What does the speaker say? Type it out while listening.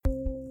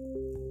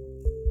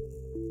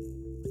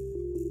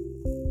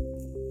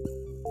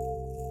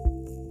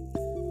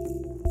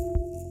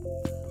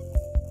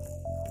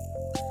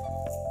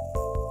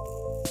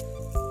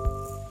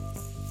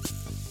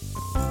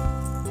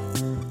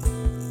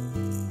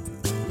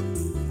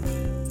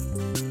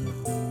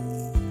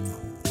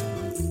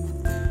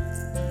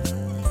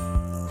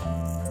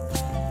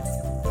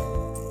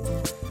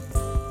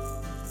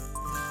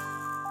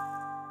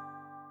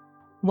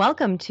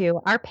Welcome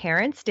to Our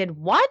Parents Did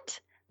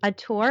What? A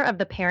tour of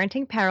the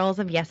parenting perils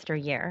of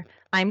yesteryear.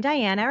 I'm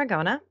Diane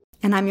Aragona.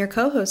 And I'm your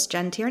co-host,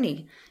 Jen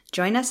Tierney.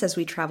 Join us as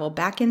we travel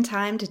back in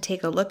time to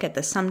take a look at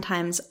the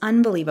sometimes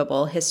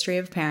unbelievable history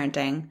of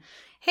parenting.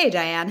 Hey,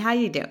 Diane, how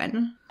you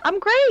doing? I'm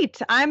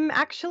great. I'm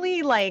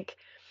actually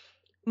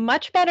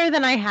much better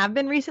than I have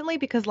been recently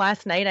because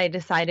last night I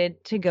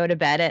decided to go to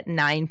bed at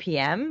 9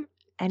 p.m.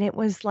 and it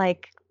was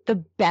the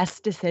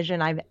best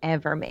decision I've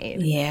ever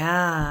made.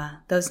 Yeah,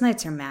 those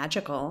nights are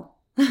magical.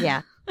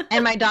 Yeah.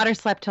 And my daughter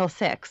slept till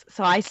 6,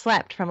 so I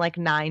slept from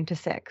 9 to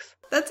 6.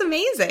 That's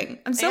amazing.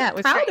 I'm so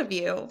proud of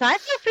you. So I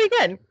feel pretty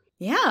good.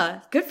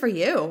 Yeah, good for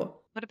you.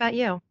 What about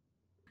you?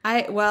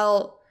 I'm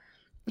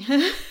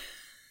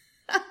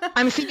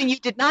assuming you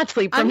did not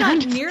sleep. I'm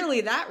not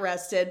nearly that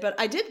rested, but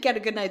I did get a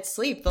good night's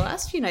sleep. The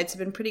last few nights have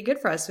been pretty good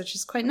for us, which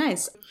is quite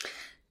nice.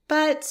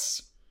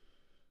 But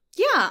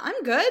yeah,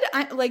 I'm good.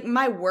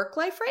 My work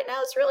life right now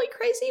is really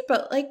crazy,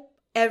 but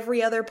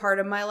every other part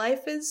of my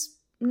life is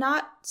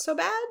not so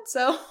bad.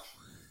 So,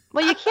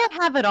 well, you can't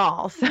have it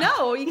all. So.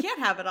 No, you can't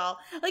have it all.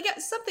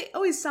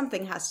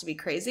 Something has to be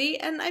crazy,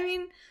 and I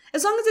mean,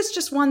 as long as it's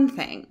just one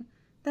thing,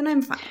 then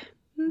I'm fine.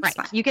 It's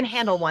fine. You can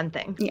handle one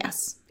thing.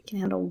 Yes, I can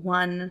handle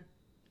one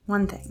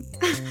thing.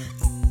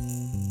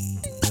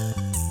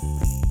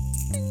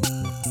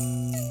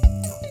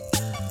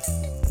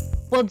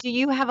 Well, do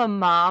you have a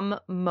mom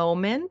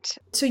moment?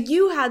 So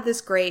you had this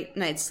great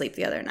night's sleep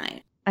the other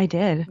night. I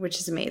did.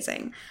 Which is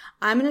amazing.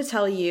 I'm going to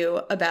tell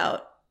you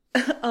about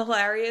a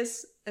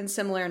hilarious and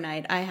similar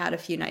night I had a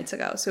few nights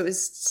ago. So it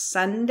was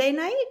Sunday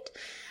night.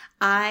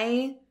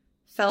 I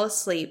fell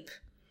asleep.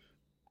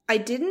 I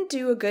didn't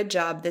do a good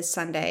job this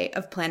Sunday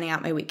of planning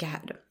out my week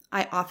ahead.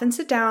 I often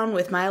sit down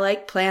with my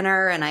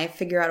planner and I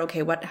figure out,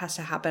 okay, what has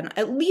to happen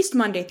at least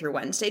Monday through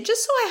Wednesday,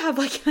 just so I have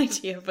an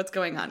idea of what's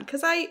going on.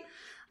 Because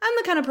I'm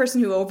the kind of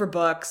person who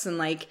overbooks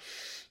and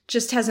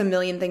just has a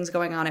million things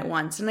going on at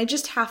once. And I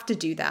just have to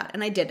do that.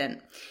 And I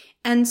didn't.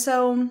 And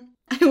so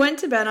I went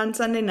to bed on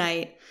Sunday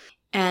night.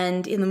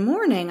 And in the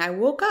morning, I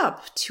woke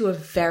up to a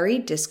very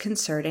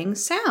disconcerting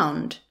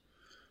sound.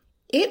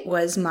 It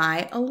was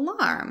my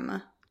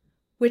alarm,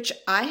 which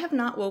I have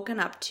not woken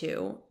up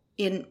to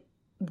in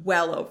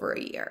well over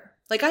a year.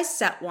 I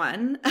set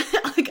one.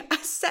 I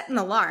set an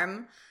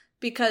alarm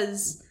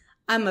because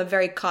I'm a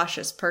very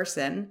cautious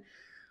person.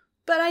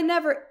 But I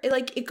never,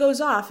 it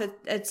goes off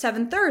at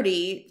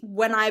 7:30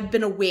 when I've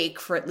been awake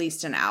for at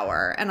least an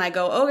hour. And I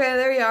go, okay,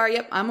 there you are.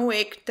 Yep, I'm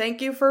awake.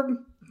 Thank you for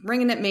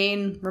ringing at me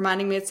and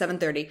reminding me at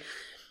 7:30.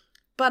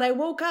 But I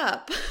woke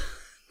up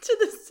to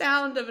the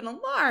sound of an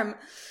alarm.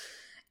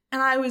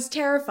 And I was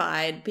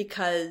terrified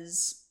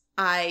because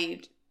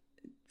I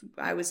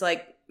was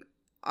like,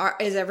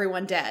 is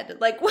everyone dead?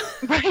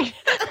 Right.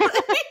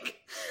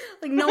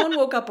 No one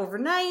woke up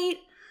overnight.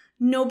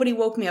 Nobody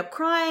woke me up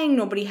crying.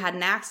 Nobody had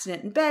an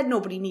accident in bed.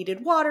 Nobody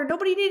needed water.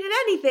 Nobody needed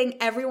anything.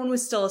 Everyone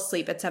was still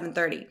asleep at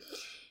 7:30. And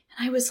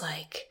I was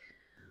like,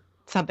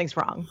 something's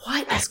wrong.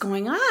 What is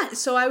going on?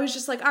 So I was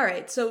just all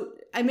right. So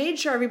I made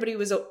sure everybody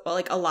was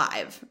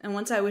alive. And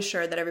once I was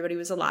sure that everybody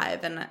was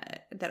alive and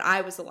that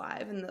I was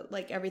alive and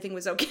that everything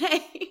was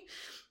okay,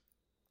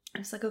 I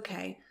was like,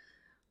 okay,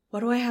 what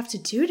do I have to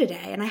do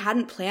today? And I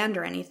hadn't planned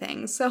or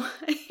anything. So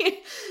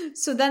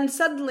then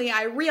suddenly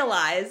I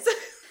realized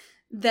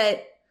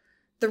that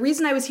the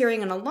reason I was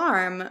hearing an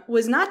alarm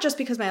was not just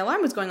because my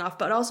alarm was going off,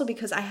 but also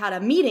because I had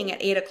a meeting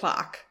at 8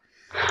 o'clock.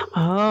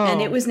 Oh.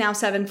 And it was now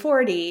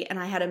 7:40 and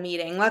I had a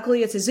meeting.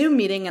 Luckily, it's a Zoom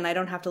meeting and I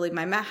don't have to leave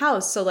my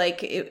house. So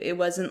it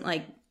wasn't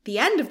the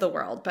end of the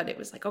world, but it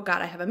was oh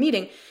God, I have a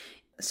meeting.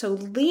 So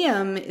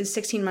Liam is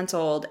 16 months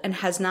old and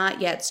has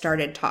not yet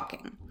started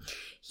talking.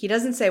 He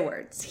doesn't say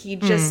words. He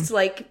just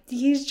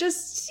he's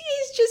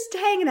just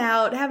hanging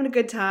out, having a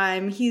good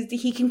time.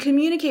 He can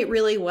communicate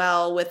really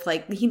well with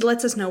he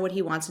lets us know what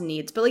he wants and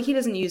needs, but he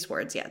doesn't use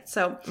words yet.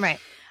 So right.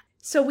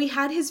 So we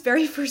had his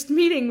very first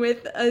meeting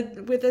with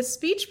a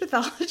speech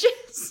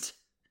pathologist.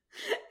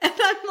 And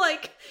I'm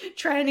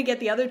trying to get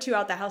the other two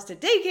out the house to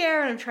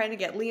daycare, and I'm trying to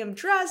get Liam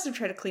dressed, I'm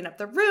trying to clean up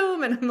the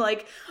room, and I'm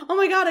oh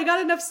my God, I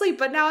got enough sleep,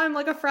 but now I'm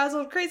a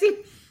frazzled, crazy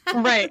mess.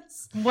 Right.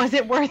 Was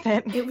it worth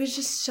it? It was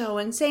just so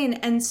insane.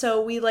 And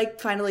so we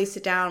finally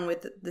sit down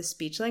with the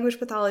speech language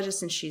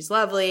pathologist, and she's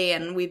lovely,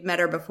 and we've met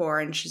her before,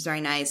 and she's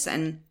very nice.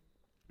 And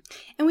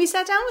we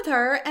sat down with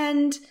her,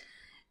 and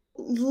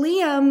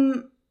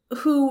Liam,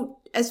 who,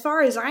 as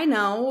far as I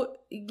know,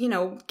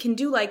 can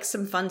do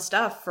some fun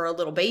stuff for a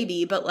little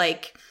baby, but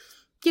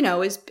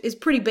is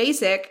pretty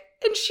basic.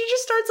 And she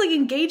just starts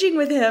engaging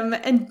with him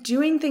and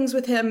doing things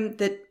with him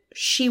that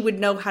she would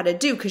know how to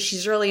do because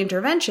she's early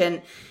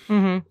intervention.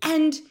 Mm-hmm.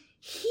 And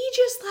he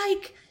just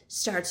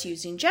starts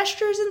using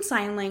gestures and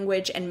sign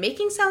language and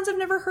making sounds I've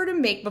never heard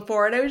him make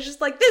before. And I was just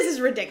this is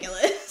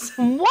ridiculous.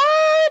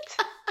 What?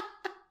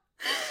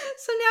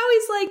 So now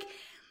he's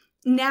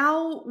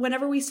now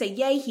whenever we say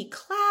yay, he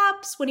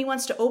claps. When he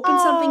wants to open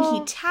something,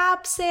 he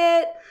taps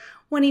it.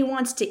 When he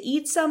wants to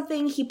eat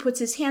something, he puts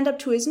his hand up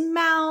to his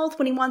mouth.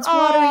 When he wants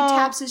water, he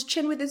taps his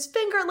chin with his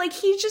finger.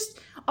 He just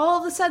all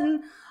of a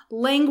sudden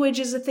language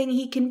is a thing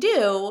he can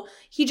do.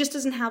 He just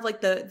doesn't have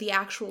like the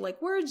actual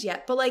like words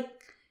yet. But like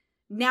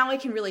now I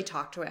can really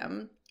talk to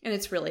him, and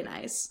it's really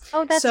nice.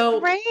 Oh, that's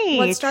great.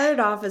 What started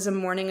off as a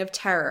morning of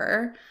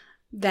terror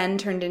then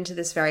turned into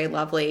this very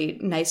lovely,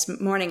 nice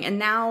morning. And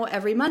now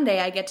every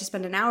Monday I get to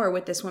spend an hour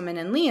with this woman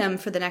and Liam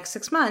for the next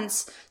 6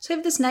 months. So I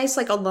have this nice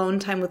like alone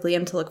time with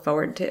Liam to look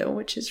forward to,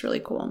 which is really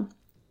cool.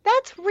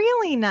 That's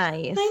really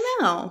nice. I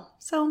know.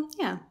 So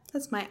yeah,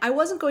 I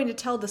wasn't going to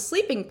tell the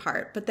sleeping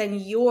part, but then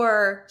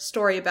your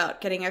story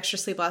about getting extra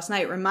sleep last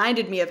night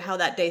reminded me of how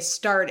that day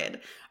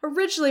started.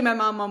 Originally, my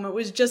mom moment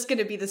was just going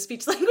to be the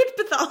speech language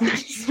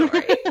pathology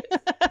story.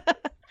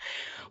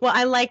 Well,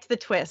 I liked the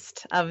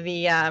twist of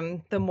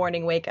the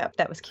morning wake up.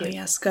 That was cute. Oh,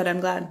 yes, good. I'm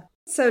glad.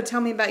 So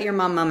tell me about your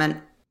mom moment.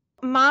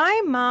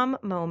 My mom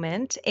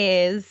moment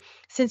is,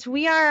 since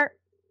we are,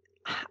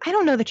 I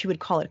don't know that you would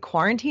call it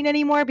quarantine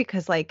anymore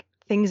because like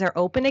things are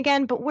open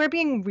again, but we're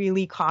being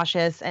really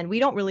cautious and we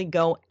don't really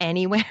go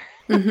anywhere.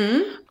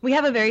 Mm-hmm. We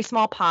have a very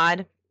small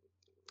pod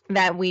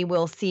that we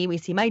will see. We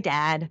see my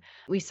dad.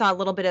 We saw a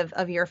little bit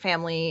of your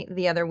family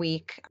the other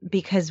week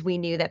because we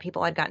knew that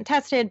people had gotten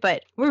tested,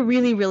 but we're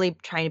really, really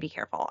trying to be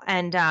careful.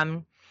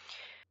 And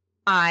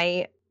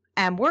I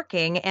am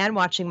working and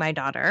watching my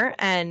daughter,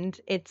 and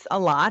it's a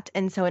lot.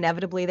 And so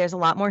inevitably there's a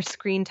lot more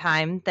screen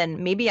time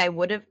than maybe I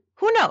would have.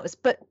 Who knows?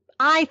 But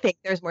I think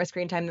there's more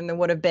screen time than there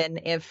would have been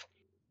if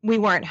we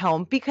weren't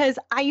home, because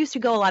I used to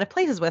go a lot of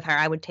places with her.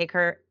 I would take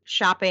her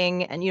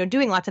shopping and,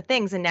 doing lots of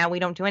things. And now we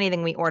don't do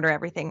anything. We order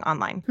everything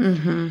online.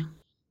 Mm-hmm.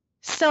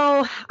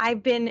 So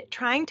I've been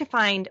trying to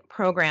find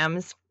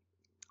programs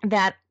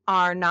that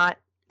are not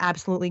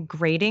absolutely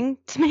grating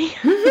to me.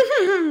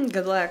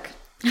 Good luck.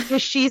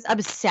 Because she's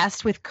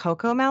obsessed with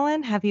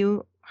Cocomelon. Have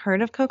you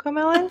heard of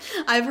Cocomelon?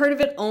 I've heard of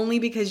it only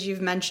because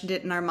you've mentioned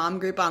it in our mom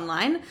group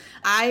online.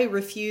 I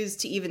refuse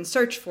to even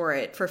search for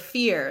it for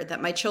fear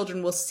that my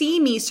children will see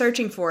me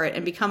searching for it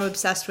and become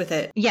obsessed with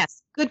it.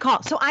 Yes, good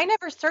call. So I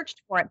never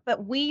searched for it,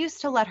 but we used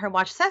to let her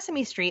watch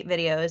Sesame Street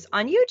videos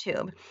on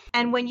YouTube.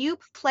 And when you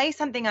play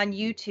something on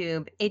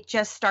YouTube, it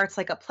just starts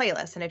like a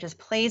playlist and it just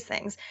plays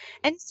things.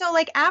 And so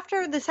like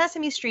after the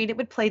Sesame Street, it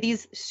would play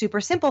these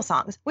super simple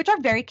songs, which are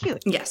very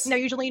cute. Yes. They're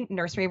usually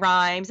nursery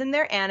rhymes and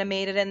they're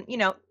animated and,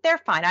 they're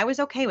fine. I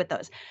was okay with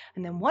those.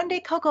 And then one day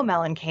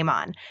Cocomelon came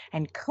on,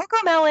 and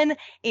Cocomelon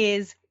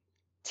is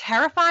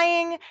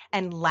terrifying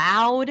and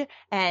loud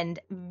and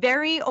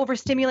very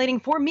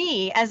overstimulating for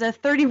me as a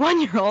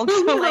 31-year-old.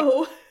 Oh, so no.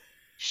 like,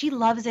 she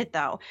loves it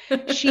though.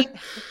 She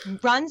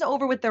runs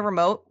over with the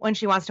remote when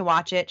she wants to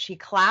watch it. She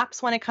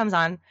claps when it comes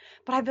on.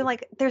 But I've been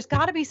like, there's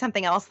got to be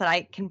something else that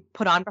I can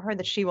put on for her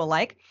that she will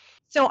like.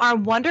 So our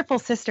wonderful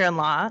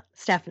sister-in-law,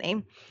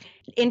 Stephanie,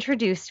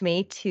 introduced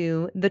me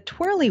to the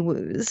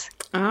Twirly-Woos.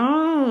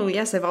 Oh,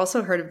 yes. I've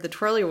also heard of the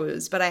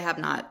Twirly-Woos, but I have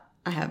not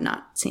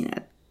seen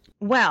it.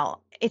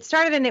 Well, it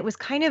started and it was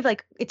kind of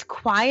like, it's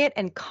quiet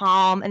and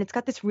calm, and it's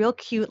got this real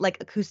cute like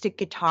acoustic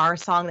guitar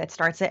song that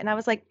starts it. And I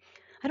was like,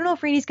 I don't know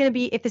if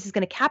this is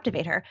going to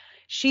captivate her.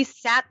 She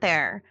sat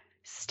there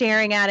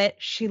staring at it.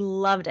 She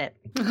loved it.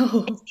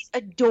 Oh. It's these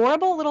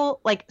adorable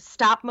little like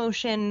stop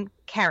motion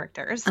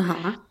characters.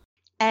 Uh-huh.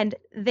 And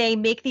they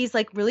make these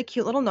like really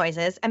cute little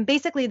noises. And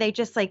basically they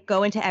just like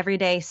go into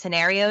everyday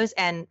scenarios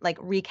and like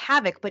wreak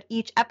havoc. But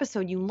each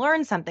episode you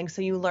learn something.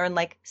 So you learn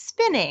like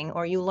spinning,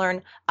 or you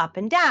learn up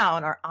and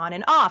down, or on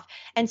and off.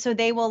 And so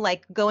they will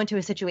like go into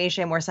a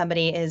situation where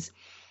somebody is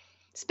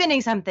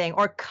spinning something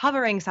or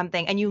covering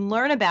something, and you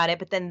learn about it,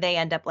 but then they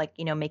end up like,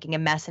 making a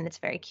mess, and it's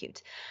very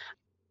cute.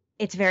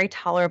 It's very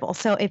tolerable.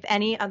 So if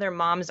any other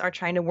moms are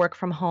trying to work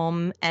from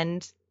home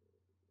and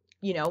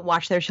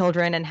watch their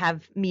children and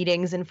have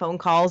meetings and phone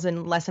calls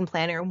and lesson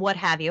planning or what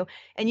have you,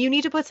 and you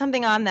need to put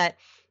something on that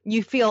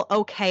you feel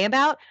okay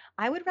about,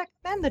 I would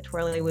recommend the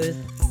Twirly-Woos.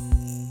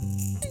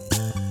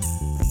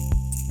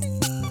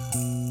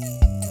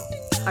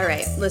 All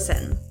right,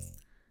 listen.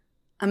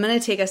 I'm going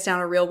to take us down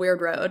a real weird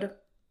road.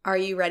 Are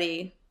you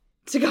ready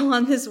to go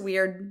on this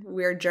weird,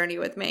 weird journey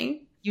with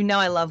me?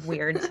 I love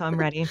weird, so I'm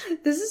ready.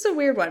 This is a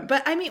weird one,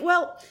 but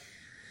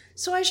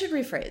so I should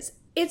rephrase.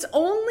 It's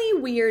only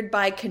weird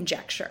by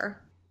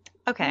conjecture.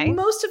 Okay.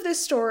 Most of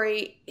this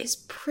story is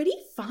pretty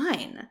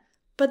fine,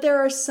 but there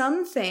are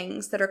some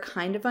things that are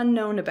kind of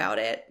unknown about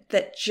it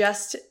that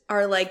just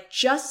are like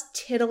just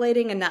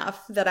titillating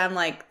enough that I'm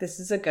like, this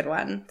is a good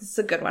one. This is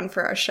a good one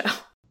for our show.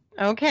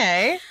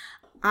 Okay.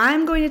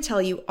 I'm going to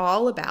tell you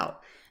all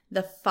about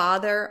the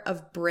father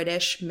of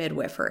British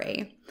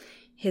midwifery.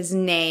 His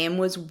name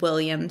was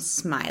William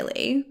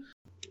Smellie.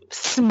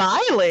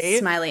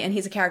 Smellie, and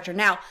he's a character.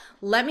 Now,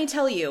 let me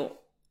tell you,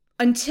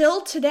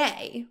 until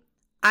today,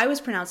 I was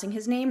pronouncing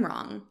his name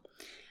wrong.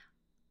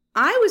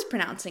 I was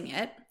pronouncing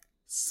it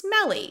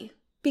Smellie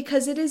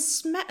because it is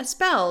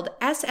spelled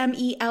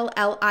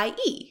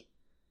Smellie.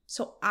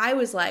 So I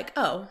was like,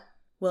 oh,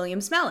 William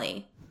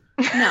Smellie.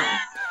 No,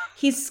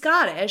 he's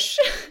Scottish.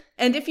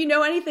 And if you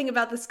know anything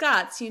about the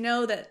Scots, you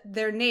know that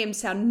their names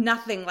sound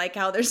nothing like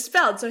how they're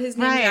spelled. So his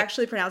name is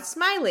actually pronounced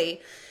Smellie.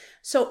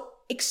 So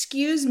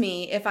excuse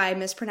me if I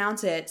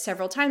mispronounce it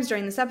several times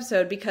during this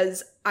episode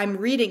because I'm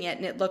reading it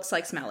and it looks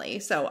like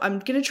Smellie. So I'm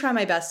going to try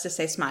my best to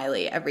say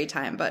Smiley every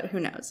time, but who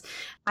knows?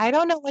 I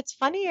don't know what's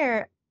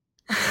funnier.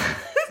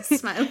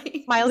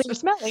 Smiley. Smiley or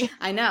Smellie.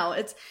 I know.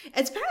 It's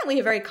apparently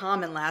a very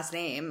common last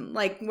name.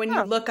 Like when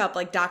you look up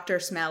like Dr.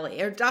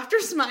 Smellie or Dr.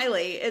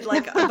 Smiley, it's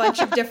like a bunch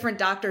of different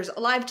doctors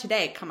alive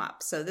today come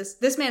up. So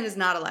this man is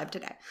not alive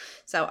today.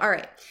 So, all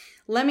right.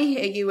 Let me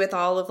hit you with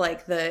all of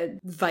like the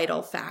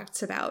vital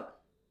facts about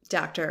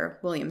Dr.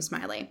 William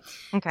Smellie.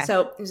 Okay.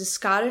 So he was a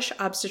Scottish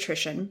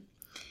obstetrician.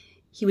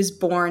 He was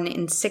born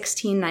in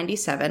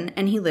 1697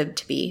 and he lived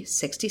to be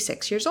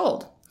 66 years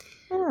old.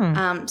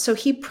 So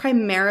he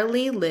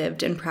primarily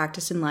lived and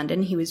practiced in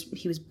London. He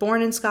was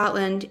born in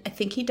Scotland. I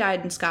think he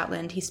died in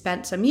Scotland. He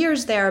spent some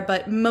years there,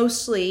 but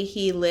mostly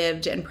he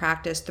lived and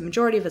practiced the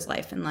majority of his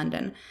life in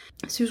London.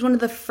 So he was one of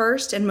the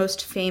first and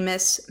most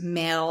famous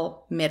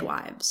male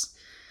midwives.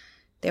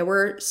 There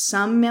were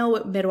some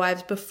male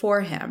midwives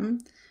before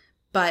him,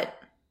 but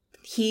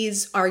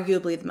he's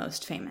arguably the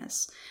most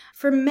famous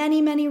for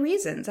many, many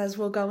reasons, as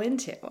we'll go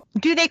into.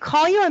 Do they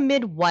call you a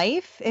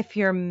midwife if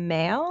you're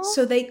male?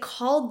 So they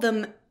called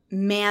them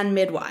man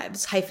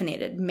midwives,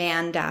 hyphenated,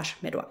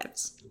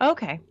 man-midwives.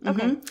 Okay.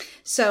 Mm-hmm.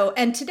 So,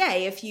 and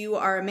today, if you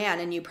are a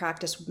man and you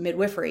practice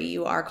midwifery,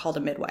 you are called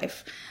a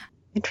midwife.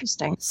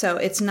 Interesting. So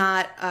it's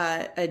not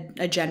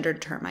a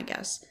gendered term, I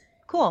guess.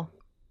 Cool.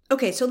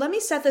 Okay, so let me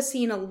set the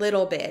scene a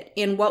little bit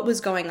in what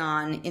was going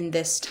on in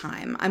this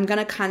time. I'm going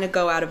to kind of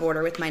go out of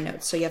order with my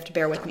notes, so you have to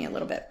bear with me a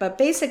little bit. But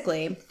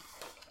basically,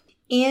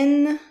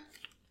 in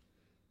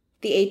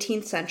the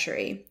 18th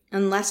century,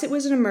 unless it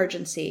was an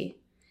emergency,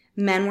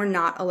 men were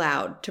not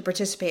allowed to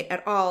participate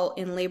at all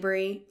in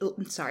labory.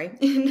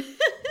 They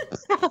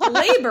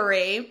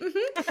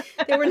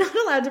were not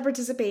allowed to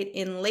participate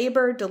in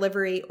labor,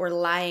 delivery, or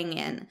lying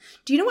in.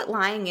 Do you know what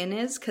lying in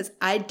is? Because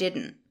I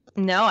didn't.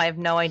 No, I have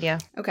no idea.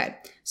 Okay.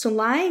 So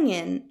lying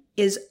in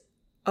is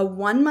a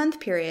 1-month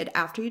period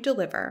after you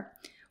deliver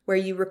where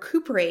you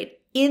recuperate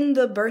in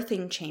the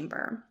birthing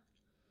chamber.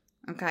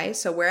 Okay.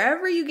 So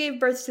wherever you gave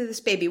birth to this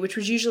baby, which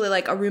was usually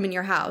like a room in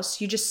your house,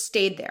 you just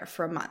stayed there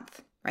for a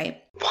month,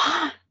 right?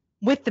 What?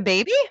 With the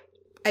baby?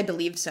 I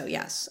believe so,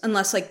 yes.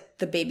 Unless like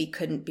the baby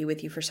couldn't be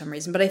with you for some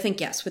reason. But I think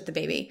yes, with the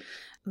baby.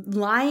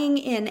 Lying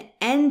in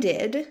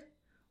ended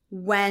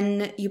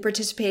when you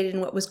participated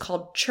in what was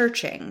called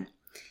churching.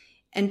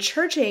 And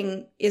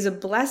churching is a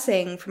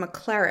blessing from a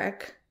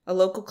cleric. A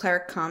local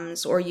cleric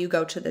comes, or you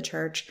go to the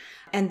church,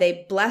 and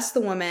they bless the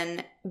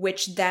woman,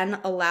 which then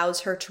allows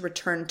her to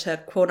return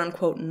to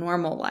quote-unquote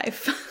normal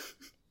life.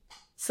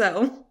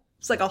 So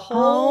it's like a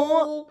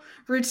whole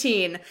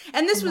routine.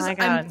 And this was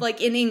like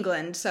in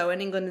England, so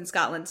in England and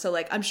Scotland. So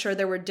like I'm sure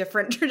there were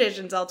different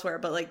traditions elsewhere,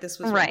 but like this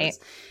was, what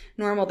was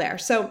normal there.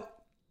 So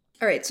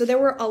all right, so there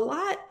were a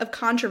lot of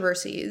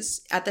controversies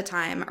at the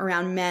time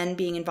around men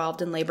being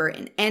involved in labor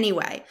in any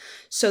way.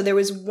 So there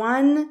was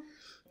one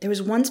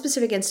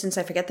specific instance,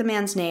 I forget the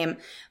man's name,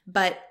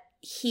 but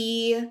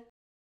he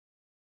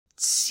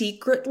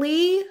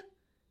secretly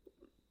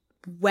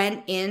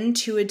went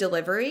into a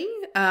delivery.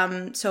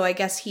 So I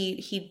guess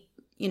he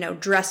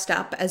dressed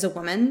up as a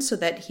woman so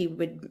that he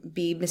would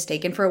be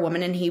mistaken for a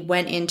woman, and he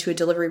went into a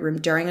delivery room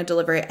during a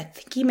delivery. I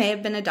think he may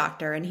have been a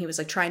doctor, and he was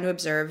like trying to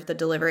observe the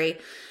delivery.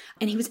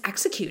 And he was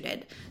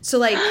executed. So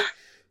like,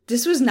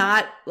 this was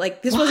not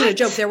like, this wasn't a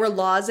joke. There were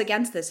laws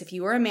against this. If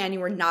you were a man, you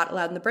were not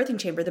allowed in the birthing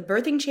chamber. The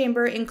birthing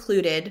chamber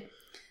included,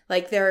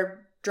 like, there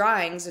are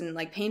drawings and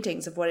like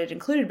paintings of what it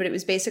included, but it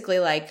was basically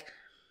like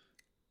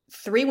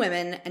 3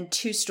 women and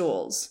 2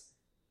 stools,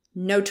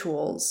 no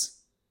tools,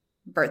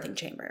 birthing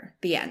chamber,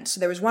 the end. So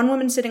there was one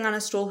woman sitting on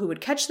a stool who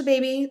would catch the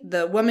baby,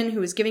 the woman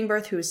who was giving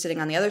birth who was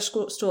sitting on the other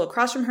stool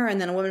across from her,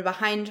 and then a woman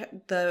behind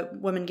the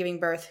woman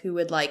giving birth who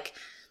would like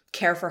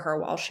care for her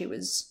while she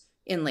was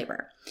in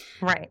labor.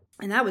 Right.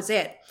 And that was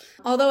it.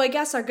 Although I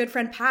guess our good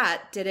friend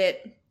Pat did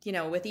it,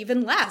 with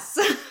even less.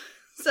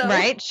 So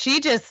right.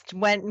 She just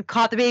went and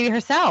caught the baby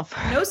herself.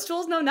 No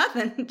stools, no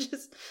nothing.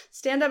 Just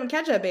stand up and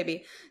catch that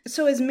baby.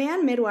 So as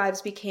man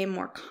midwives became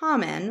more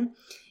common,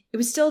 it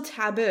was still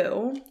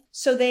taboo.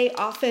 So they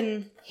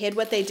often hid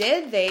what they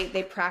did.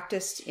 They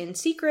practiced in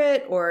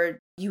secret, or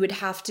you would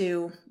have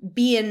to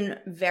be in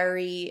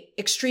very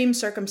extreme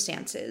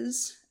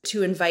circumstances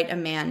to invite a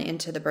man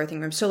into the birthing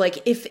room. So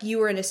like if you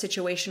were in a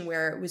situation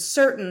where it was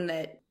certain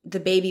that the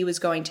baby was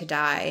going to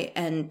die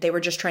and they were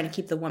just trying to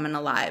keep the woman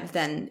alive,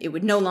 then it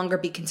would no longer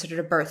be considered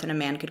a birth and a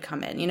man could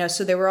come in,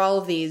 So there were all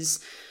of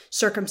these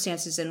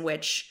circumstances in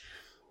which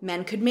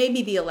men could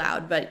maybe be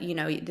allowed, but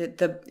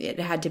it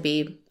had to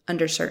be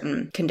under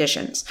certain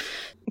conditions.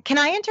 Can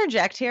I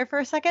interject here for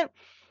a second?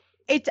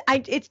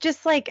 It's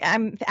just like,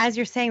 as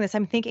you're saying this,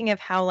 I'm thinking of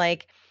how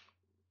like,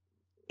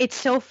 it's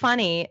so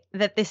funny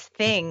that this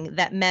thing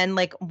that men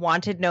like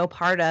wanted no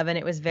part of and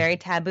it was very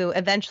taboo,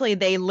 eventually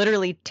they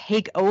literally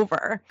take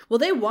over. Well,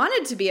 they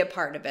wanted to be a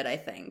part of it, I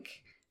think,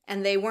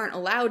 and they weren't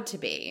allowed to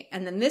be.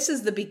 And then this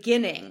is the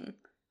beginning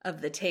of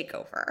the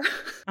takeover.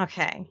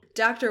 Okay.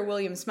 Dr.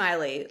 William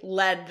Smellie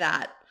led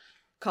that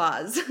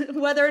cause,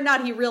 whether or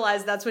not he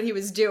realized that's what he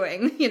was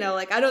doing.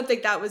 I don't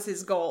think that was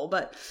his goal.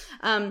 But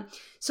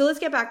so let's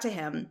get back to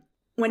him.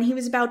 When he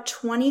was about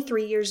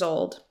 23 years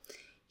old,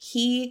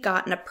 he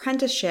got an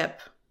apprenticeship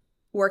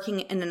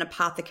working in an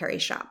apothecary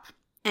shop.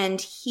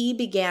 And he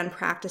began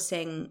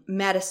practicing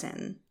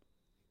medicine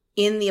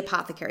in the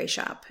apothecary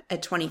shop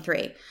at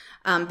 23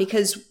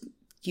 because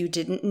you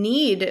didn't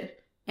need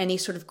any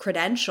sort of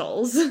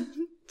credentials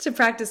to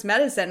practice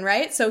medicine,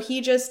 right? So he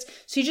just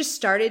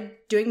started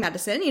doing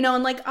medicine,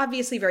 and like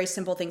obviously very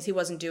simple things. He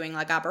wasn't doing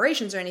like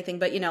operations or anything,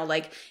 but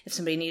like if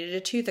somebody needed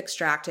a tooth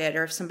extracted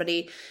or if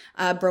somebody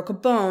broke a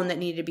bone that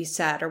needed to be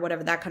set or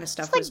whatever, that kind of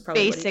stuff was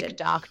probably basic what he did.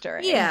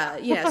 Doctoring.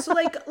 Yeah. So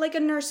like a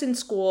nurse in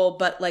school,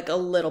 but like a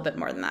little bit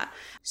more than that.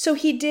 So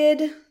he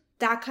did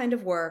that kind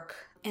of work.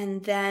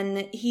 And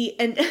then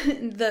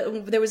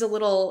there was a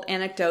little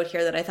anecdote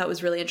here that I thought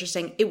was really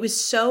interesting. It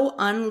was so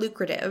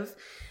unlucrative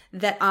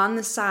that on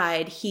the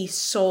side he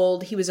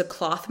was a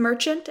cloth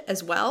merchant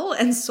as well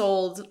and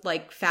sold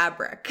like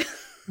fabric.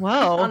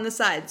 Whoa. On the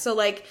side. So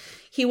like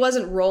he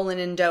wasn't rolling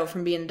in dough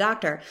from being a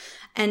doctor.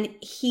 And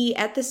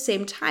at the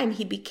same time,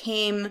 he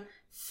became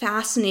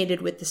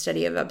fascinated with the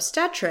study of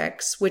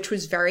obstetrics, which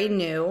was very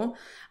new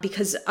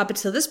because up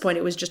until this point,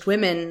 it was just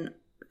women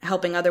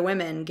helping other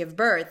women give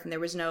birth. And there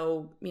was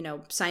no,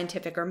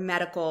 scientific or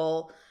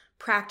medical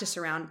practice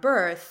around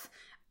birth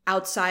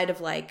outside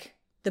of like,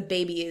 the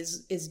baby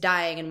is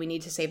dying and we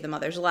need to save the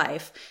mother's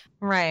life.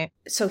 Right.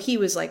 So he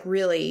was like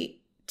really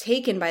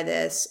taken by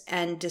this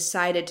and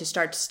decided to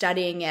start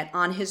studying it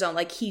on his own.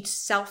 Like he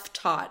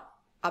self-taught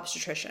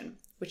obstetrician,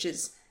 which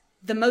is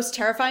the most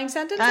terrifying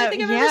sentence I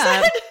think I've ever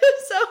said.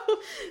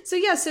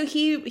 So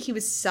he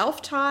was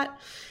self-taught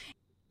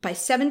by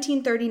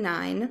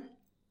 1739.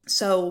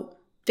 So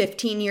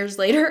 15 years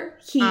later,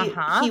 he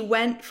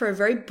went for a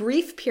very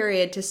brief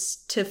period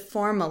to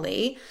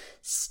formally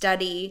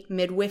study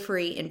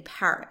midwifery in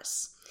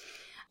Paris.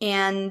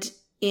 And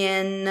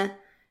in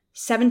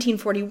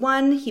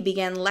 1741, he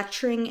began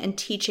lecturing and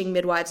teaching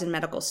midwives and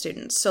medical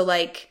students. So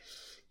like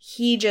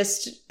he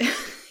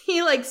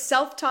like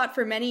self-taught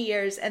for many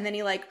years, and then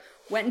he like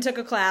went and took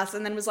a class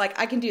and then was like,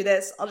 I can do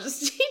this. I'll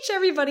just teach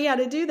everybody how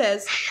to do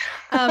this.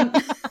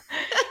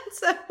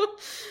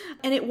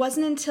 And it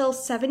wasn't until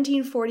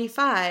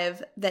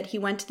 1745 that he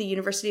went to the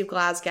University of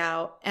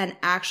Glasgow and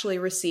actually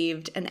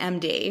received an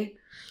MD.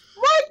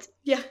 What?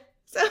 Yeah.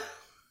 So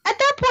at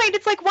that point,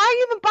 it's like, why are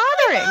you even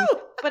bothering?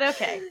 But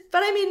okay.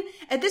 But I mean,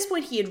 at this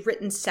point, he had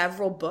written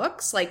several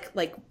books, like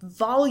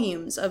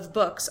volumes of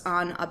books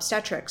on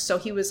obstetrics. So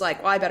he was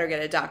like, well, I better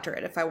get a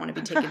doctorate if I want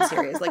to be taken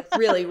serious, like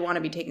really want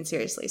to be taken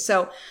seriously.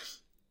 So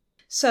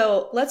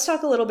let's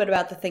talk a little bit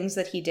about the things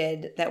that he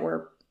did that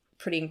were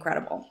pretty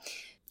incredible.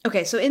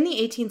 Okay, so in the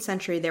 18th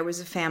century, there was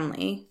a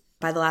family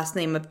by the last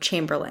name of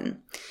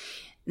Chamberlain.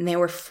 And they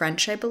were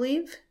French, I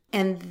believe.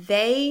 And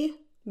they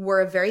were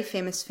a very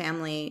famous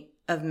family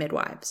of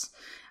midwives,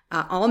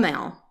 all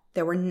male.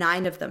 There were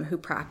 9 of them who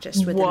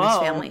practiced within this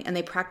family, and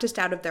they practiced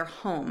out of their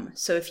home.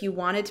 So if you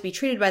wanted to be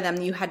treated by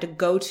them, you had to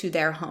go to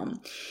their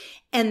home.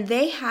 And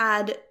they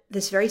had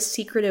this very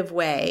secretive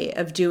way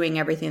of doing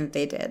everything that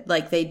they did.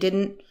 Like they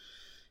didn't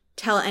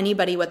tell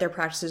anybody what their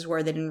practices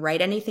were. They didn't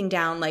write anything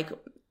down. Like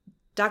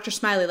Dr.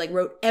 Smellie like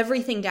wrote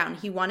everything down.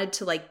 He wanted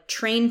to like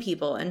train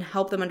people and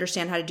help them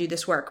understand how to do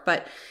this work.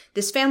 But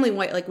this family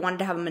like wanted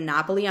to have a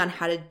monopoly on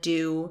how to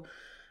do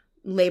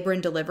labor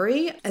and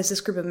delivery as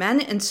this group of men.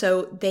 And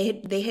so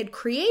they had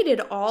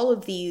created all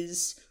of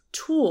these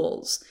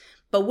tools,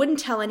 but wouldn't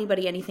tell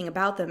anybody anything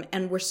about them,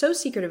 and were so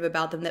secretive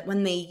about them that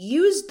when they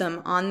used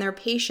them on their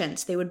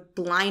patients, they would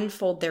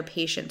blindfold their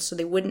patients so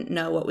they wouldn't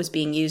know what was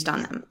being used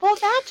on them. Well,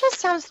 that just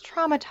sounds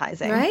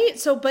traumatizing. Right?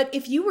 So, but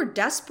if you were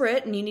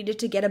desperate and you needed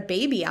to get a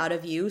baby out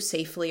of you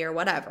safely or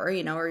whatever,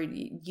 or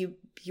you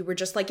were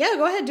just like, yeah,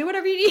 go ahead, do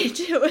whatever you need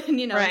to do.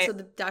 And, right. So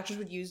the doctors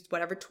would use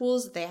whatever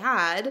tools that they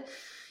had,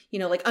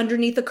 like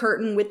underneath the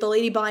curtain with the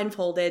lady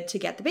blindfolded to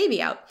get the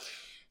baby out.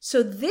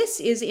 So this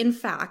is, in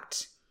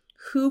fact,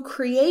 who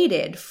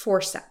created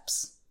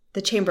forceps,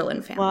 the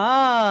Chamberlain family.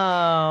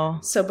 Wow.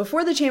 So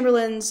before the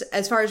Chamberlains,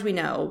 as far as we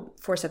know,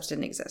 forceps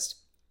didn't exist.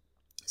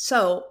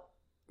 So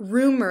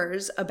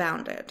rumors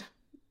abounded.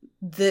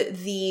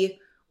 The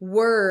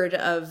word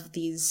of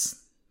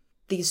these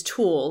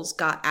tools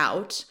got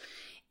out,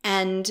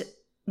 and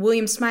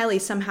William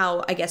Smellie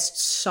somehow, I guess,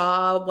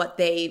 saw what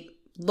they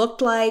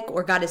looked like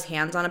or got his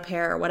hands on a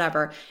pair or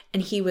whatever,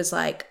 and he was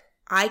like,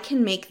 I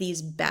can make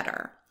these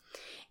better.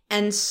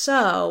 And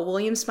so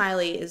William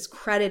Smellie is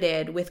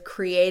credited with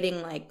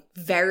creating like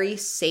very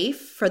safe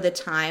for the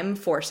time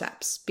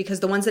forceps,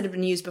 because the ones that had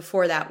been used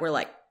before that were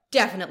like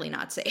definitely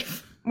not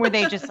safe. Were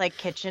they just like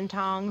kitchen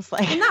tongs?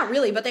 Like not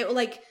really, but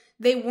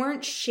they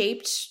weren't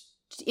shaped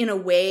in a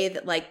way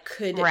that like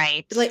could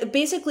right. Like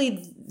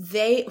basically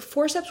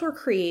forceps were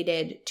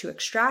created to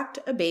extract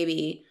a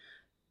baby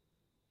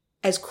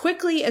as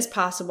quickly as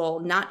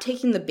possible, not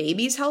taking the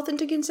baby's health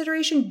into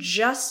consideration,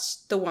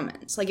 just the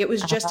woman's. Like, it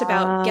was just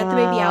about get the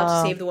baby out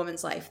to save the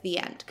woman's life, the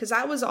end. Because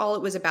that was all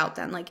it was about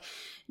then. Like,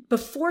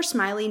 before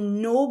Smellie,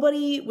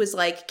 nobody was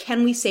like,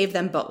 can we save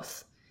them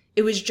both?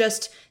 It was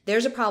just,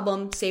 there's a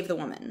problem, save the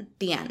woman,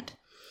 the end.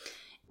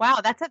 Wow,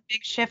 that's a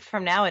big shift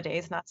from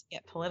nowadays, not to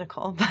get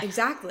political. But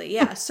Exactly,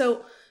 yeah.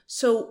 So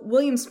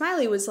William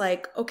Smellie was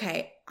like,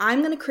 okay, I'm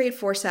going to create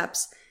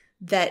forceps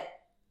that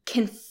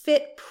can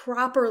fit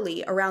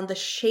properly around the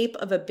shape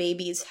of a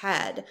baby's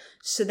head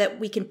so that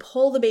we can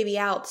pull the baby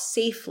out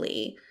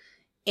safely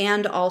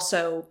and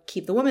also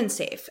keep the woman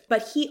safe.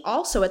 But he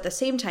also, at the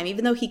same time,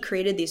 even though he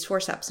created these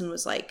forceps and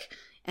was like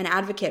an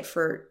advocate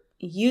for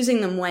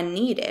using them when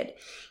needed,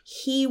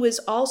 he was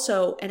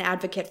also an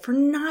advocate for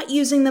not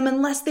using them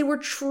unless they were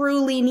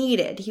truly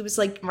needed. He was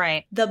like,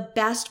 right. The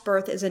best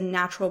birth is a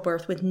natural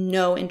birth with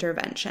no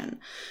intervention.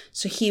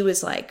 So he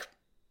was like,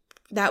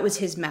 that was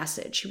his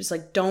message. He was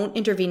like, don't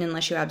intervene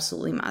unless you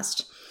absolutely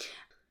must.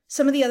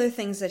 Some of the other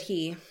things that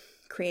he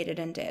created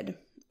and did,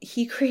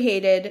 he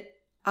created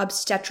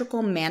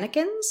obstetrical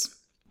mannequins.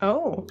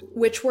 Oh.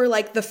 Which were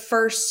like the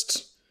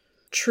first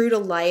true to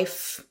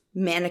life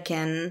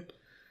mannequin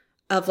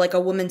of like a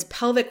woman's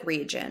pelvic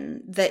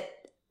region that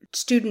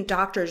student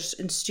doctors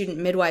and student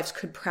midwives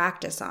could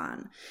practice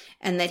on.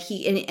 And that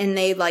and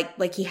they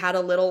like he had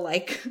a little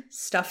like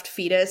stuffed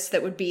fetus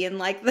that would be in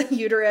like the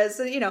uterus,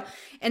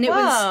 and it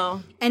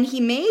was, and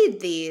he made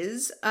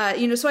these,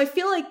 so I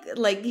feel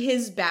like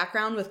his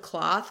background with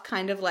cloth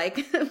kind of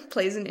like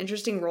plays an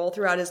interesting role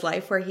throughout his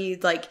life, where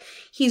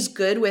he's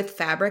good with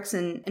fabrics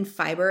and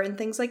fiber and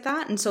things like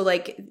that. And so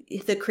like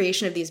the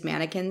creation of these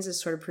mannequins is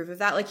sort of proof of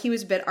that. Like, he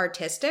was a bit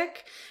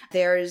artistic.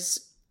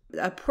 There's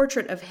a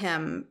portrait of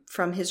him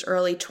from his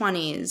early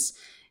 20s,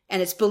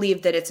 and it's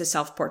believed that it's a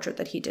self-portrait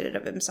that he did it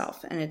of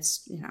himself, and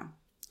it's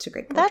a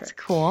great portrait. That's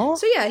cool.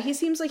 So yeah, he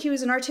seems like he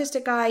was an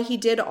artistic guy. He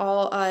did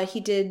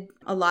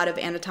a lot of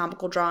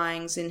anatomical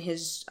drawings in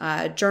his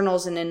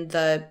journals and in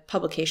the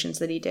publications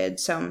that he did.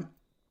 So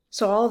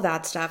all of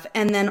that stuff.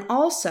 And then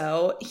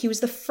also, he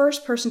was the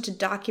first person to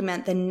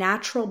document the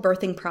natural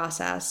birthing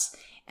process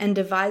and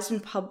devised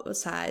and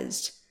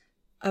publicized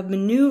a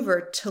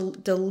maneuver to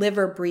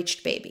deliver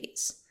breeched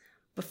babies.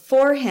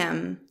 Before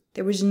him,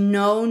 there was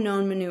no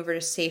known maneuver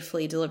to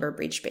safely deliver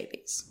breeched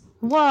babies.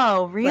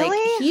 Whoa, really?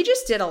 Like, he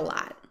just did a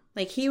lot.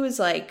 Like, he was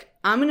like,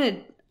 I'm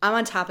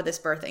on top of this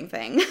birthing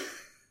thing.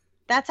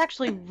 That's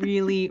actually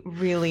really,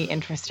 really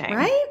interesting.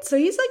 Right? So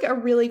he's like a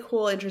really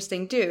cool,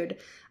 interesting dude.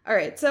 All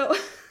right, so...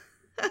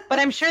 But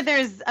I'm sure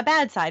there's a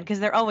bad side, because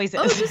there always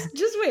is. Oh,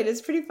 just wait.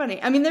 It's pretty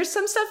funny. I mean, there's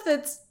some stuff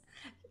that's...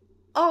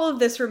 All of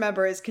this,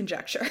 remember, is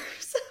conjecture.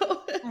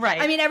 So,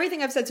 right. I mean,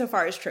 everything I've said so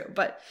far is true,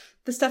 but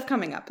the stuff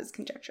coming up is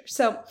conjecture.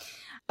 So,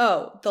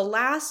 the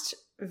last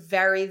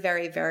very,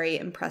 very, very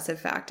impressive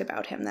fact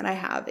about him that I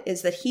have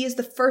is that he is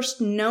the first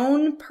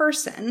known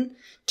person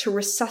to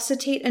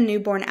resuscitate a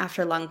newborn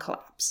after lung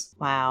collapse.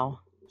 Wow.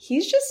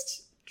 He's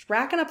just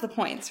racking up the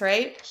points,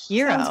 right?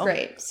 Hero. Sounds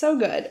great. So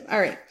good. All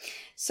right.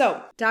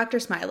 So, Dr.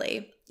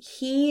 Smellie,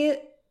 he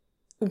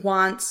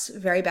wants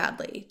very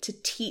badly to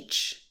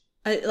teach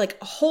a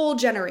whole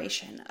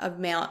generation of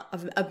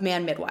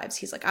man midwives.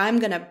 He's like, I'm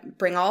going to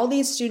bring all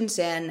these students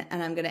in,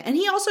 and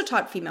he also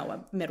taught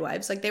female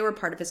midwives. Like, they were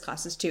part of his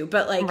classes too.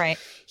 But like, right.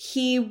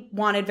 He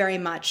wanted very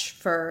much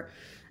for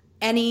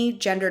any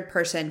gendered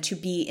person to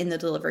be in the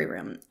delivery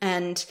room.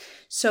 And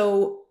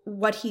so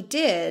what he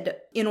did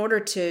in order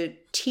to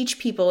teach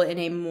people in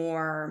a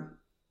more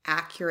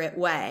accurate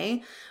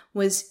way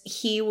was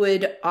he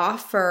would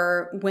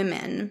offer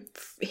women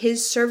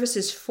his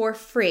services for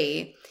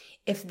free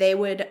if they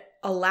would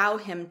allow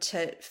him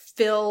to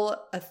fill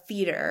a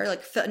theater,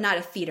 not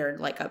a theater,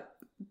 like a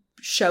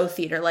show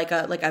theater, like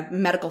a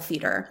medical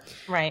theater,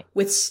 right,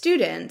 with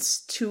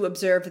students to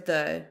observe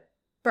the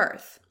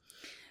birth.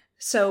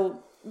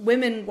 So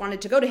women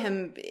wanted to go to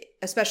him,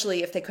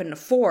 especially if they couldn't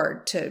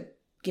afford to,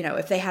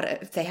 if they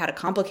had a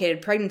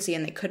complicated pregnancy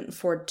and they couldn't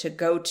afford to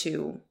go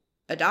to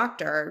a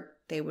doctor,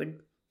 they would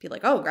be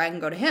like, oh, I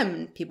can go to him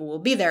and people will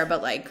be there,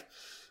 but like,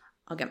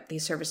 I'll get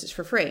these services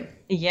for free.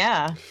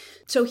 Yeah.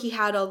 So he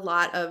had a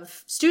lot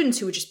of students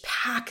who would just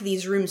pack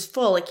these rooms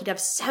full. Like, he'd have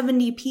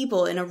 70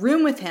 people in a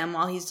room with him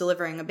while he's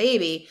delivering a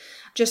baby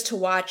just to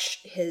watch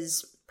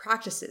his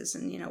practices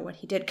and, what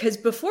he did. Because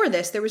before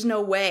this, there was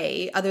no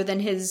way, other than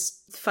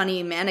his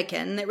funny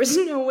mannequin, there was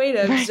no way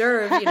to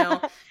observe,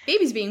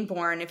 babies being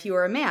born if you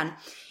were a man.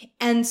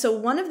 And so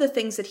one of the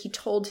things that he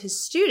told his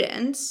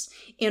students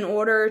in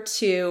order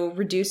to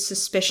reduce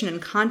suspicion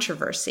and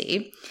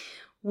controversy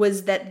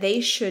was that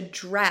they should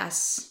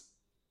dress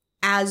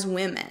as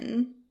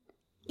women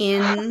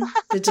in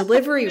the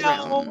delivery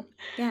room.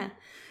 Yeah.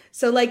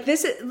 So like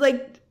this is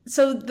like,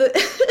 so the,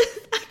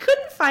 I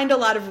couldn't find a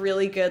lot of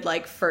really good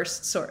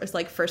first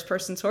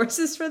person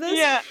sources for this.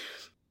 Yeah.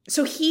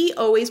 So he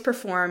always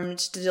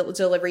performed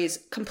deliveries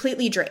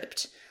completely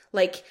draped.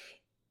 Like,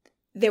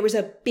 there was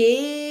a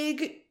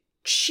big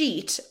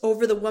sheet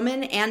over the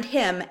woman and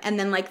him, and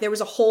then there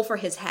was a hole for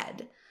his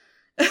head.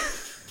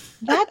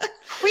 That's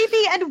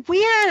creepy and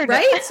weird.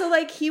 Right? So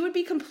like he would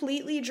be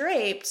completely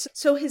draped.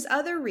 So his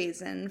other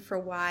reason for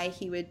why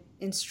he would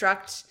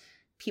instruct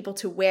people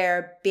to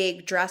wear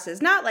big dresses,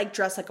 not like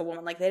dress like a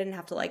woman, like they didn't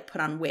have to like put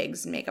on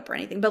wigs and makeup or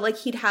anything, but like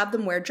he'd have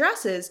them wear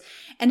dresses.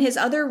 And his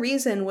other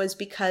reason was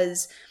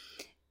because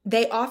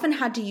they often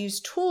had to use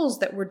tools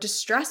that were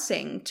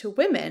distressing to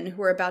women who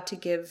were about to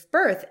give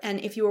birth.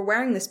 And if you were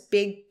wearing this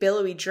big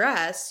billowy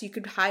dress, you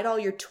could hide all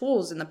your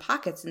tools in the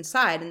pockets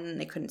inside and then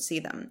they couldn't see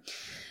them.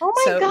 Oh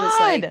my God. It was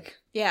like,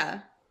 yeah.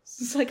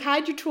 It's like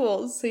hide your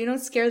tools so you don't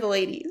scare the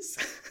ladies.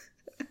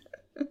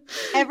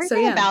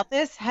 Everything about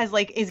this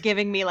is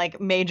giving me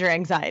like major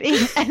anxiety,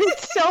 and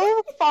it's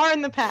so far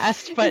in the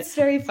past, but it's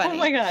very funny. Oh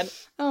my God.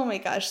 Oh my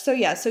gosh. So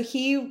yeah, so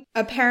he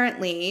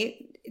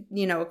apparently,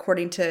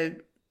 according to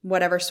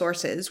whatever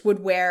sources, would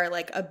wear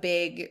like a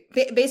big,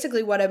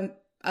 basically what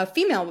a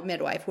female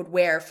midwife would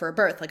wear for a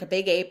birth, like a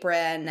big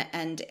apron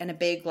and a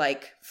big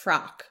like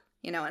frock,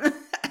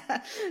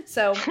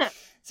 So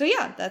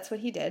yeah, that's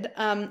what he did.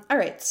 All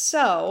right.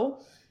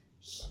 So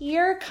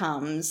here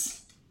comes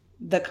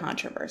the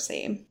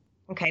controversy.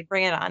 Okay,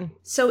 bring it on.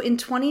 So in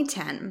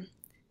 2010,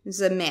 there's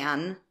a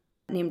man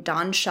named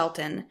Don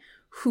Shelton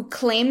who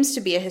claims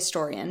to be a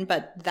historian,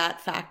 but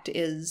that fact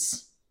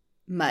is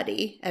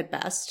muddy at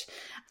best.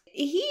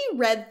 He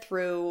read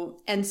through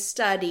and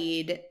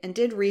studied and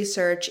did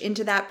research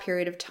into that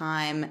period of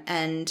time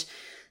and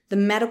the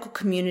medical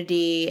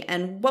community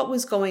and what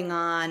was going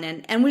on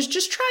and was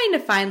just trying to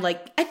find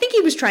I think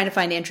he was trying to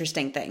find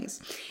interesting things.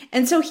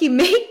 And so he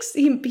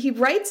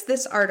writes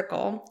this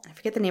article. I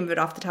forget the name of it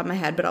off the top of my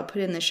head, but I'll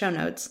put it in the show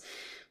notes.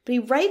 But he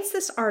writes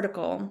this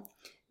article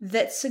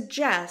that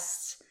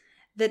suggests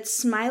that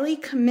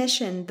Smellie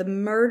commissioned the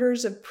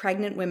murders of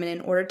pregnant women in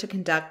order to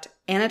conduct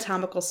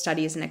anatomical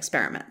studies and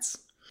experiments.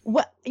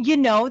 Well,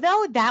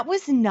 though, that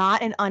was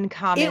not an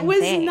uncommon thing. It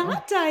was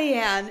not,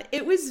 Diane.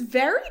 It was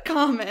very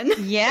common.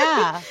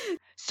 Yeah.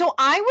 So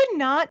I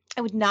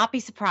would not be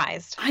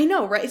surprised. I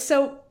know, right?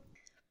 So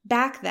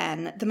back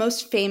then, the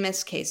most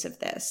famous case of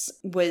this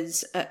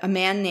was a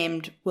man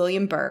named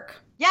William Burke.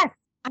 Yes,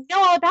 I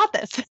know all about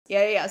this.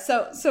 Yeah.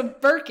 So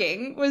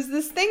Burking was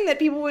this thing that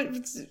people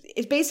would,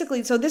 it's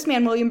basically, so this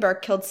man, William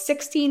Burke, killed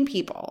 16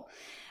 people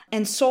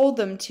and sold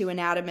them to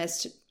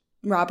anatomist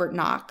Robert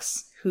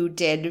Knox, who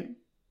did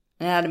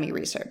anatomy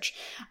research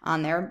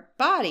on their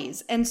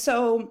bodies. And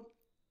so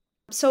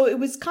it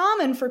was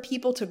common for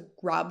people to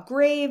rob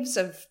graves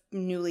of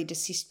newly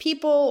deceased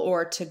people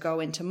or to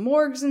go into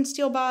morgues and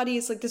steal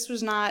bodies. Like this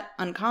was not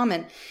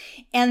uncommon.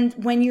 And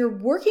when you're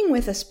working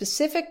with as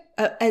specific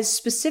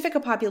a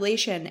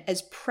population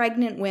as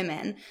pregnant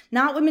women,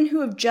 not women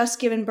who have just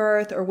given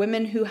birth or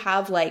women who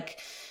have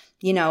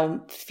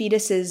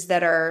fetuses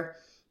that are,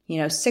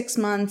 6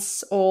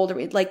 months old,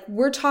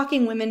 we're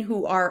talking women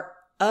who are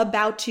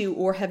about to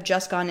or have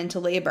just gone into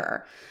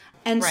labor.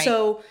 And right.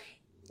 So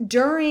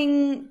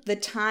during the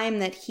time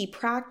that he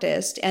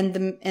practiced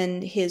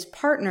and his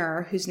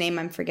partner, whose name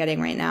I'm forgetting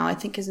right now, I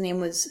think his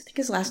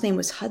last name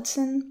was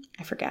Hudson.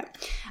 I forget.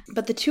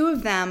 But the two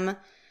of them,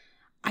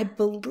 I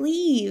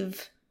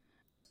believe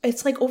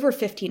it's like over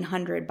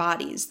 1,500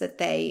 bodies that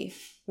they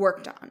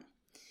worked on.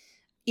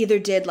 Either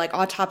did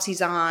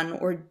autopsies on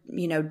or,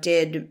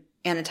 did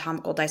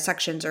anatomical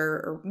dissections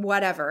or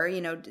whatever,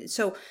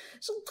 so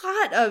it's a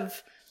lot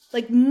of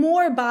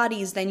more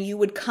bodies than you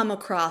would come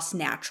across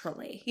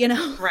naturally,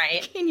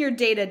 right, in your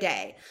day to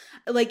day.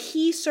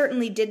 He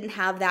certainly didn't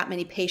have that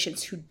many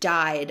patients who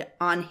died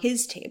on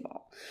his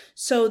table.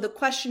 So the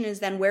question is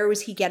then, where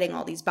was he getting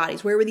all these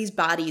bodies? Where were these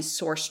bodies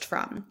sourced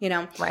from,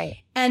 Right.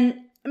 And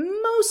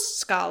most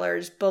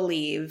scholars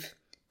believe,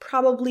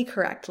 probably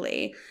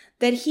correctly,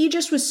 that he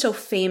just was so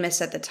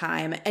famous at the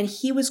time and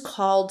he was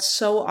called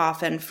so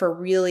often for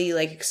really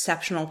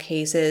exceptional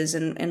cases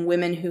and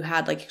women who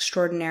had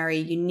extraordinary,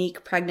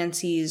 unique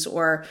pregnancies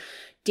or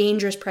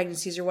dangerous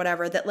pregnancies or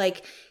whatever,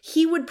 that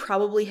he would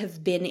probably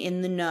have been in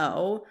the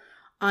know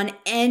on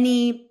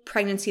any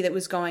pregnancy that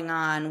was going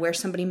on where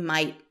somebody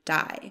might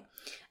die.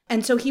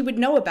 And so he would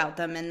know about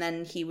them and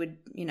then he would,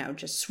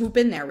 just swoop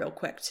in there real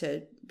quick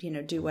to,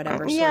 do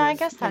whatever. I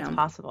guess that's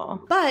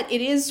possible. But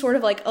it is sort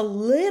of a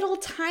little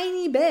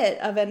tiny bit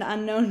of an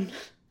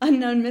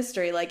unknown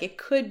mystery. It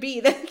could be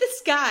that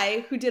this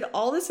guy who did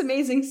all this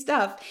amazing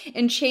stuff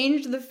and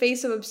changed the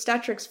face of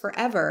obstetrics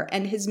forever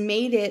and has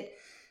made it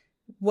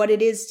what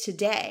it is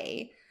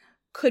today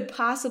could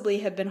possibly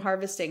have been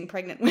harvesting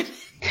pregnant women.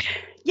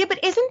 Yeah,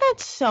 but isn't that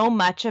so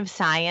much of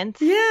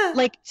science?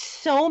 Yeah.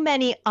 So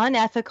many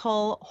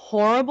unethical,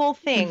 horrible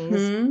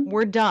things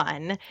were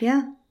done.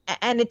 Yeah.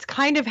 And it's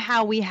kind of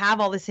how we have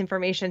all this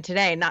information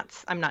today.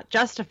 I'm not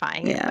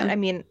justifying it, but I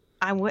mean,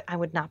 I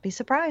would not be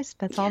surprised.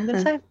 That's all I'm going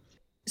to say.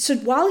 So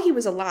while he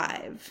was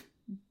alive,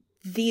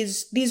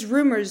 these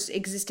rumors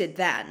existed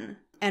then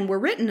and were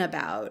written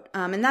about.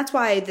 And that's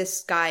why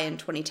this guy in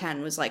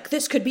 2010 was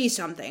this could be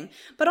something.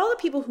 But all the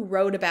people who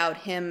wrote about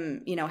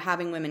him,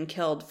 having women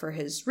killed for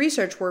his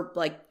research were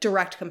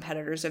direct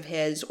competitors of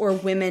his or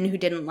women who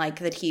didn't like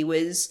that he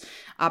was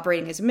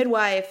operating as a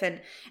midwife.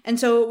 And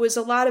so it was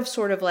a lot of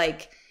sort of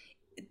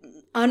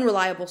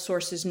unreliable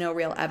sources, no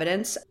real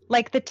evidence.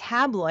 Like the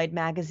tabloid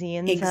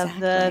magazines of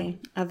the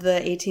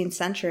 18th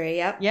century.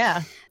 Yep.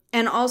 Yeah.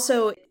 And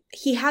also,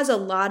 he has a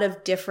lot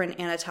of different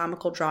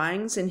anatomical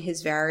drawings in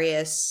his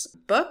various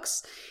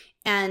books.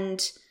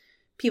 And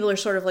people are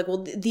sort of like,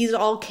 well, these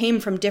all came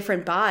from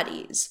different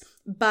bodies.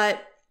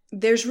 But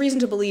there's reason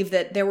to believe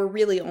that there were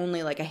really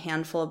only like a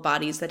handful of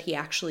bodies that he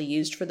actually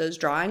used for those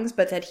drawings,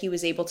 but that he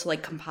was able to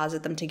like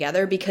composite them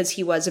together because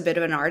he was a bit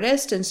of an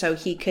artist. And so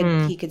he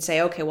could say,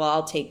 okay, well,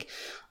 I'll take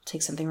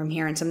something from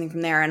here and something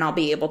from there, and I'll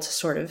be able to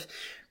sort of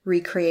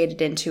recreate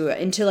it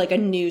into like a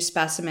new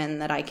specimen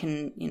that I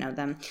can,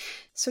 them.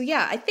 So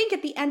yeah, I think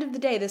at the end of the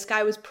day, this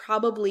guy was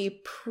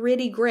probably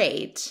pretty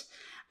great.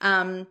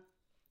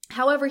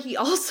 However, he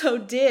also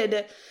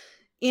did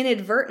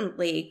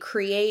inadvertently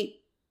create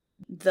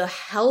the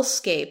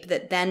hellscape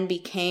that then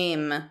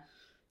became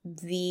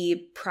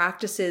the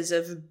practices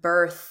of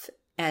birth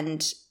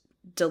and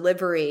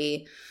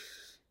delivery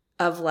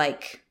of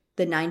like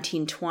the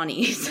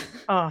 1920s.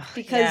 Oh,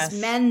 because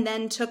men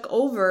then took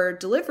over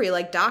delivery,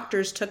 like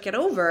doctors took it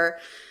over.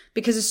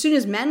 Because as soon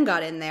as men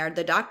got in there,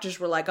 the doctors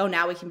were like, oh,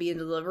 now we can be in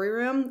the delivery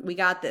room. We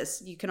got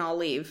this. You can all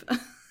leave.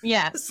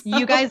 Yes.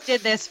 You guys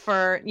did this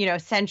for,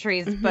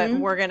 centuries, but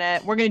we're going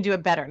to do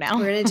it better now.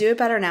 We're going to do it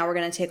better now. We're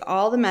going to take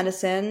all the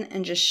medicine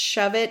and just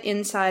shove it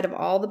inside of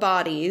all the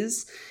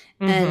bodies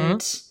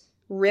and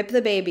rip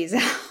the babies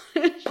out.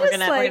 we're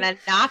gonna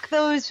knock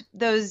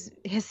those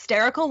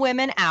hysterical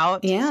women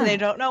out so they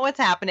don't know what's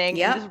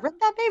happening and just rip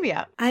that baby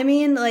out. I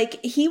mean,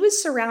 like, he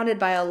was surrounded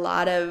by a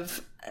lot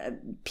of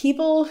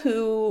people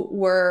who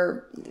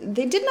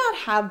they did not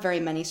have very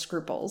many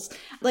scruples.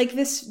 Like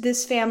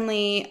this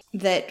family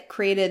that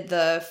created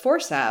the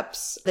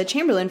forceps, the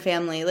Chamberlain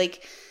family,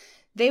 like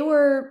they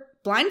were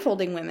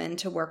blindfolding women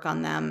to work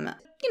on them,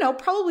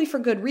 probably for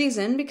good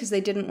reason, because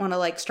they didn't want to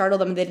like startle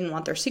them. They didn't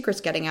want their secrets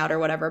getting out or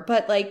whatever,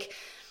 but like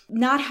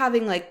not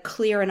having like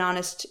clear and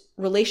honest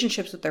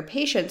relationships with their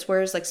patients.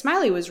 Whereas like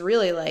Smellie was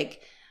really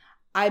like,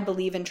 I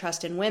believe and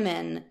trust in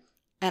women,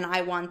 and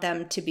I want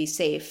them to be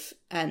safe,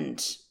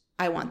 and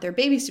I want their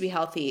babies to be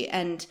healthy.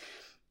 And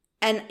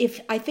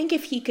I think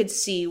if he could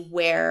see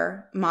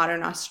where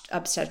modern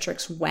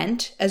obstetrics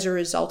went as a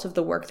result of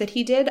the work that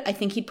he did, I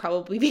think he'd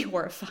probably be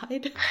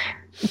horrified.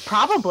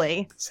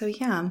 Probably. So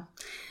yeah,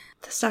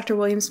 that's Dr.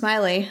 William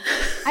Smellie.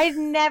 I'd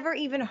never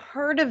even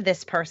heard of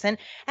this person.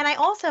 And I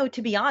also,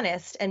 to be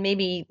honest, and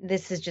maybe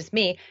this is just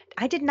me,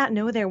 I did not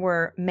know there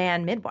were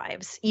man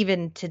midwives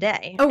even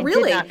today. Oh,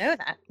 really? I did not know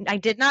that. I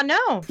did not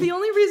know. The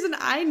only reason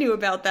I knew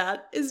about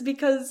that is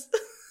because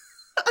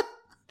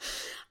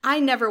I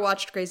never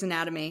watched Grey's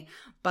Anatomy,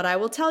 but I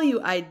will tell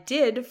you I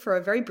did, for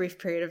a very brief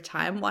period of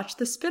time, watch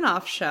the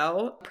spin-off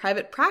show,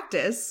 Private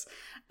Practice,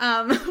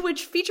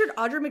 which featured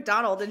Audra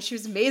McDonald, and she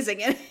was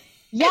amazing in it.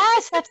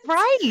 Yes, that's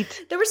right.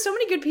 There were so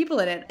many good people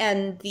in it.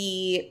 And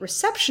the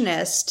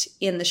receptionist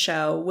in the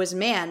show was a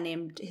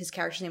man his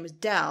character's name was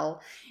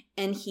Dell,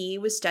 and he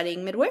was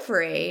studying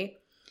midwifery.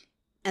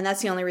 And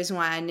that's the only reason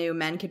why I knew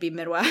men could be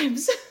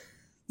midwives.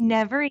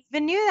 Never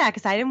even knew that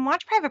because I didn't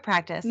watch Private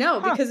Practice. No,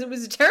 because it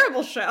was a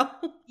terrible show.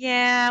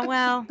 Yeah,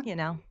 well,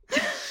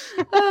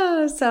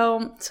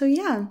 So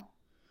yeah,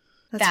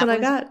 that's what I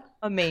got.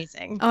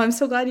 Amazing. Oh, I'm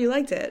so glad you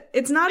liked it.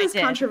 It's not as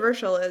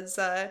controversial as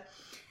I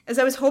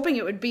was hoping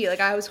it would be. Like,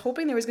 I was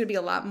hoping there was going to be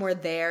a lot more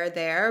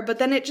there, but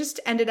then it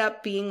just ended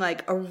up being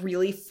like a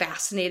really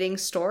fascinating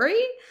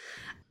story.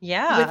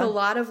 Yeah. With a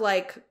lot of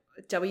like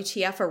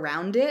WTF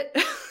around it.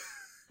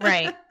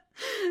 Right.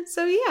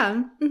 So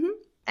yeah. Mm-hmm.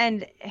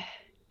 And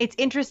it's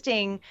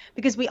interesting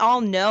because we all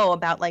know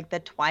about like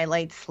the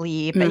twilight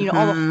sleep and,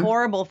 all the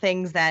horrible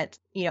things that,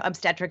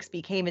 obstetrics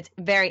became. It's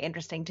very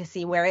interesting to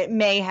see where it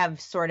may have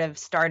sort of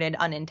started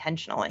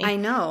unintentionally. I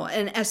know.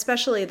 And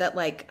especially that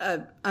like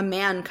a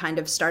man kind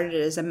of started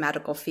it as a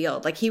medical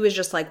field. Like he was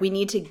just like, we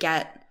need to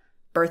get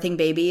birthing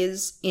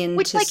babies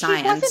into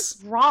science. He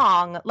wasn't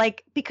wrong.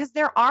 Like, because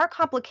there are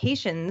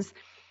complications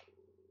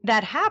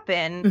that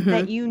happen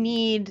that you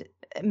need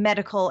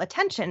medical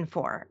attention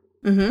for.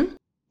 Mm-hmm.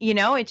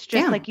 It's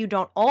just like you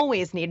don't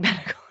always need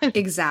medical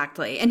attention.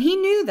 Exactly. And he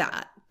knew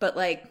that. But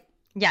like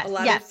a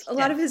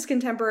lot of his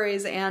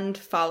contemporaries and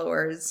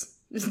followers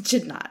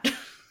did not.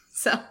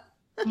 So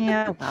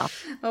yeah, well.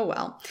 Oh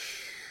well.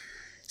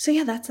 So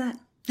yeah, that's that.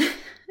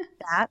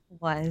 That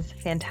was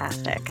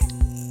fantastic.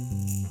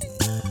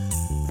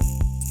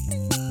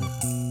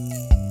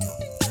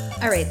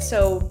 All right,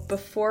 so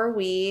before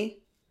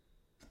we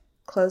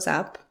close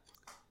up,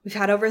 we've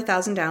had over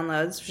 1,000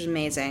 downloads, which is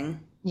amazing.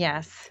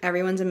 Yes.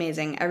 Everyone's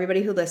amazing.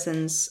 Everybody who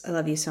listens, I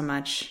love you so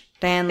much.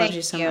 Diane loves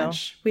you so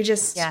much. We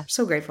just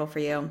so grateful for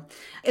you.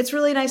 It's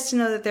really nice to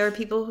know that there are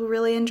people who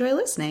really enjoy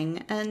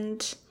listening,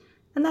 and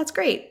that's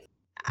great.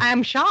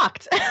 I'm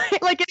shocked,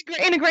 like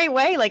in a great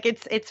way. Like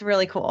it's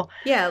really cool.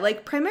 Yeah,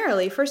 like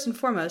primarily, first and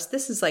foremost,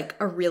 this is like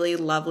a really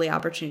lovely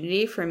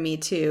opportunity for me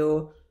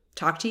to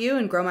talk to you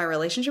and grow my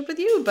relationship with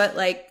you. But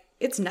like,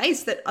 it's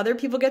nice that other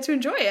people get to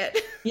enjoy it.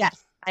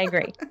 Yes. I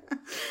agree.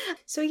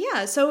 So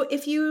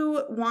if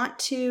you want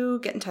to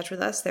get in touch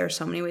with us, there are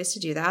so many ways to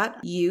do that.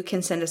 You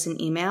can send us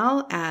an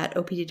email at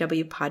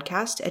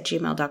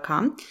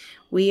opdwpodcast@gmail.com.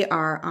 We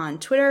are on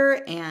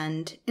Twitter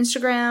and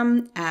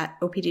Instagram at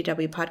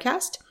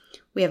opdwpodcast.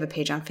 We have a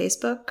page on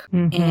Facebook,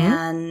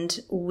 and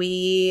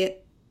we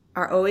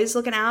are always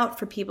looking out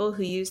for people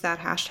who use that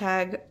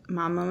hashtag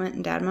mom moment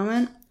and dad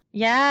moment.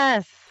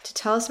 Yes. To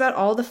tell us about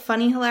all the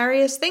funny,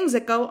 hilarious things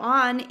that go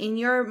on in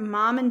your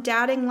mom and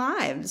dadding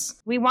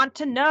lives. We want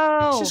to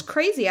know. It's just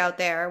crazy out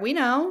there. We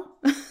know.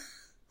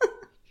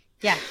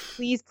 Yeah,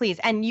 please.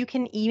 And you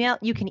can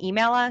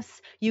email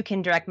us. You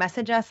can direct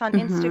message us on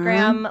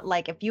Instagram.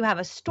 Like if you have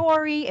a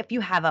story, if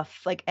you have a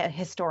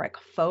historic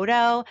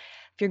photo,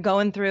 if you're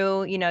going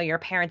through, your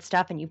parents'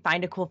 stuff and you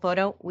find a cool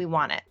photo, we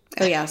want it.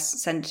 Oh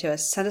yes, send it to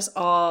us. Send us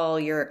all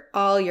your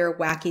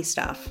wacky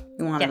stuff.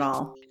 We want it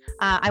all.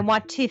 I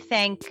want to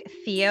thank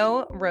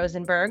Theo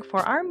Rosenberg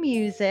for our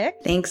music.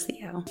 Thanks,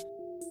 Theo.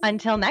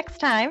 Until next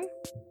time.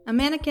 A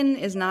mannequin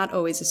is not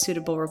always a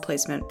suitable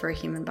replacement for a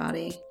human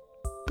body,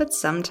 but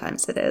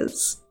sometimes it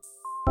is.